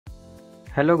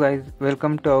Hello guys,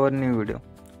 welcome to our new video.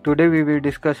 Today we will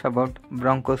discuss about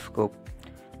bronchoscope.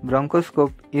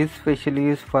 Bronchoscope is specially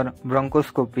used for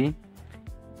bronchoscopy,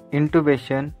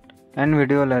 intubation and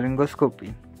video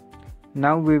laryngoscopy.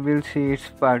 Now we will see its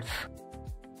parts.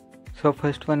 So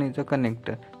first one is a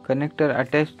connector. Connector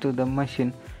attached to the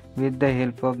machine with the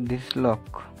help of this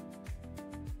lock.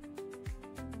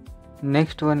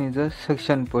 Next one is a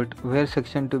suction port where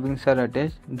suction tubings are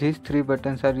attached. These three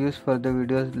buttons are used for the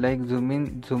videos like zoom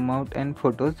in, zoom out and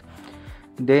photos.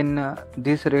 Then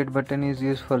this red button is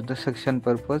used for the suction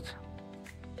purpose.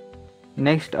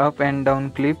 Next, up and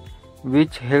down clip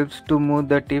which helps to move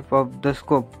the tip of the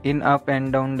scope in up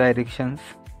and down directions.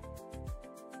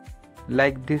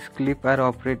 Like this clip are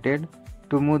operated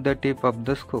to move the tip of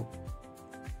the scope.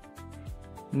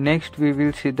 Next we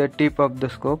will see the tip of the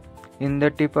scope. In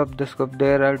the tip of the scope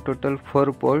there are total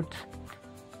 4 ports.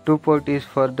 2 port is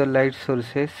for the light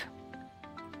sources.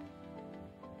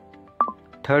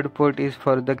 Third port is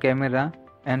for the camera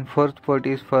and fourth port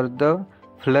is for the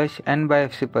flush and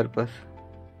biopsy purpose.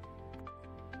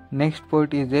 Next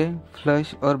port is a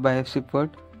flush or biopsy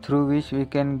port through which we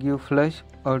can give flush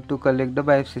or to collect the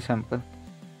biopsy sample.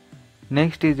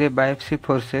 Next is a biopsy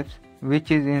forceps which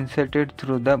is inserted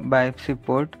through the biopsy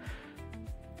port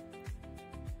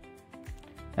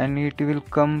and it will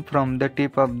come from the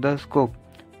tip of the scope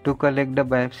to collect the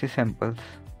biopsy samples.